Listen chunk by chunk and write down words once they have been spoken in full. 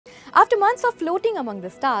After months of floating among the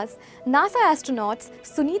stars, NASA astronauts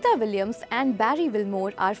Sunita Williams and Barry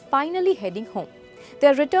Wilmore are finally heading home.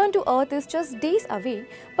 Their return to Earth is just days away,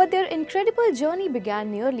 but their incredible journey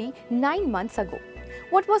began nearly 9 months ago.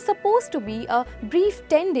 What was supposed to be a brief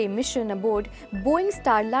 10-day mission aboard Boeing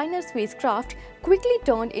Starliner spacecraft quickly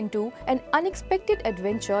turned into an unexpected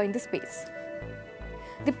adventure in the space.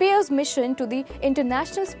 The pair's mission to the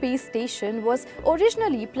International Space Station was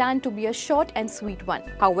originally planned to be a short and sweet one.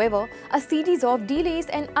 However, a series of delays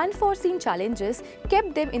and unforeseen challenges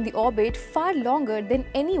kept them in the orbit far longer than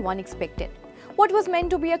anyone expected. What was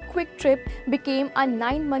meant to be a quick trip became a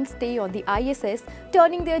 9-month stay on the ISS,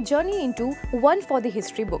 turning their journey into one for the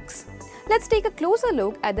history books. Let's take a closer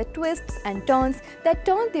look at the twists and turns that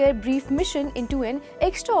turned their brief mission into an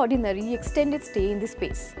extraordinary extended stay in the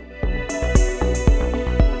space.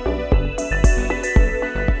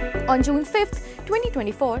 On June 5,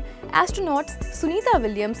 2024, astronauts Sunita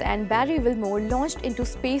Williams and Barry Wilmore launched into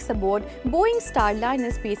space aboard Boeing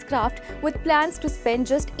Starliner spacecraft with plans to spend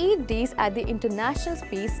just 8 days at the International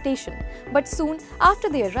Space Station. But soon after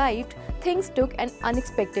they arrived, things took an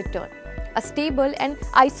unexpected turn. A stable and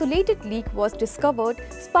isolated leak was discovered,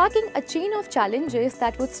 sparking a chain of challenges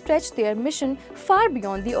that would stretch their mission far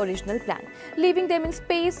beyond the original plan, leaving them in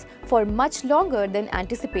space for much longer than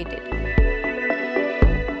anticipated.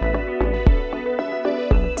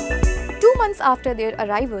 2 months after their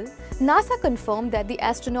arrival, NASA confirmed that the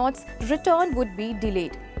astronauts' return would be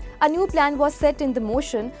delayed. A new plan was set in the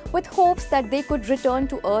motion with hopes that they could return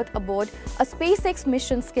to Earth aboard a SpaceX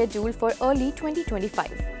mission scheduled for early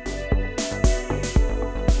 2025.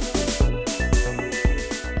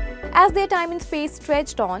 As their time in space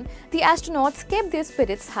stretched on, the astronauts kept their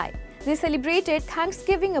spirits high. They celebrated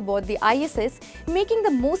Thanksgiving aboard the ISS, making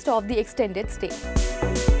the most of the extended stay.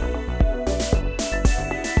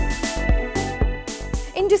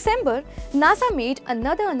 In December, NASA made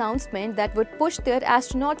another announcement that would push their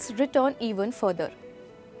astronauts' return even further.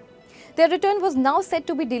 Their return was now set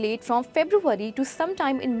to be delayed from February to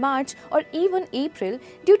sometime in March or even April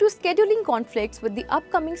due to scheduling conflicts with the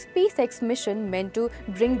upcoming SpaceX mission meant to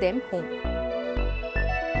bring them home.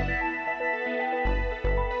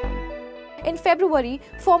 In February,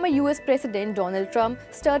 former US President Donald Trump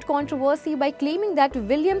stirred controversy by claiming that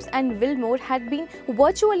Williams and Wilmore had been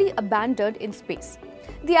virtually abandoned in space.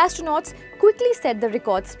 The astronauts quickly set the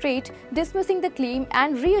record straight, dismissing the claim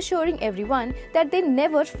and reassuring everyone that they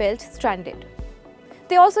never felt stranded.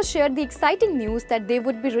 They also shared the exciting news that they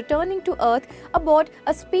would be returning to Earth aboard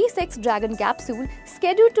a SpaceX Dragon capsule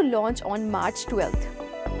scheduled to launch on March 12th.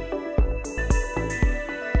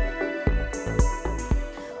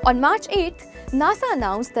 On March 8th, NASA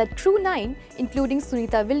announced that Crew 9, including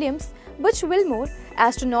Sunita Williams, Butch Wilmore,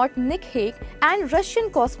 astronaut Nick Hague, and Russian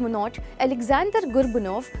cosmonaut Alexander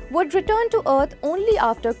Gorbunov would return to Earth only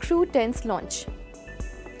after Crew 10's launch.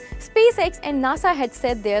 SpaceX and NASA had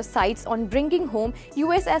set their sights on bringing home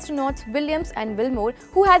US astronauts Williams and Wilmore,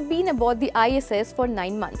 who had been aboard the ISS for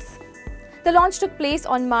 9 months. The launch took place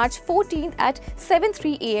on March 14th at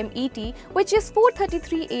 7:03 am ET, which is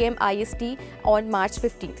 4:33 am IST on March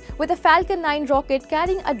 15th, with a Falcon 9 rocket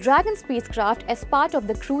carrying a Dragon spacecraft as part of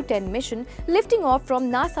the Crew 10 mission, lifting off from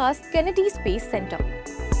NASA's Kennedy Space Center.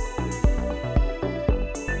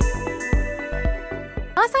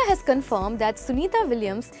 NASA has confirmed that Sunita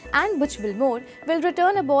Williams and Butch Wilmore will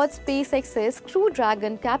return aboard SpaceX's Crew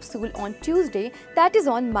Dragon capsule on Tuesday, that is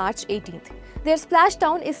on March 18th. Their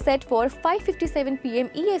splashdown is set for 5:57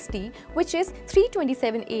 p.m. EST, which is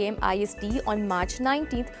 3:27 am IST on March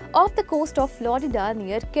 19th off the coast of Florida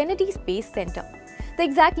near Kennedy Space Center. The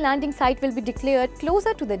exact landing site will be declared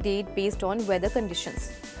closer to the date based on weather conditions.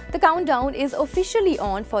 The countdown is officially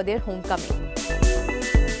on for their homecoming.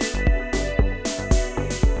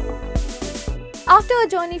 After a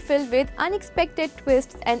journey filled with unexpected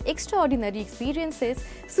twists and extraordinary experiences,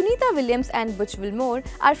 Sunita Williams and Butch Wilmore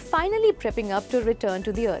are finally prepping up to return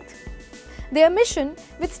to the Earth. Their mission,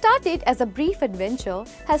 which started as a brief adventure,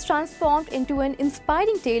 has transformed into an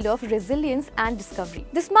inspiring tale of resilience and discovery.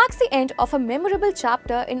 This marks the end of a memorable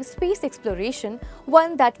chapter in space exploration,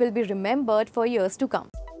 one that will be remembered for years to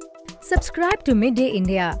come. Subscribe to Midday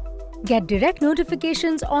India. Get direct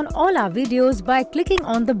notifications on all our videos by clicking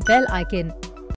on the bell icon.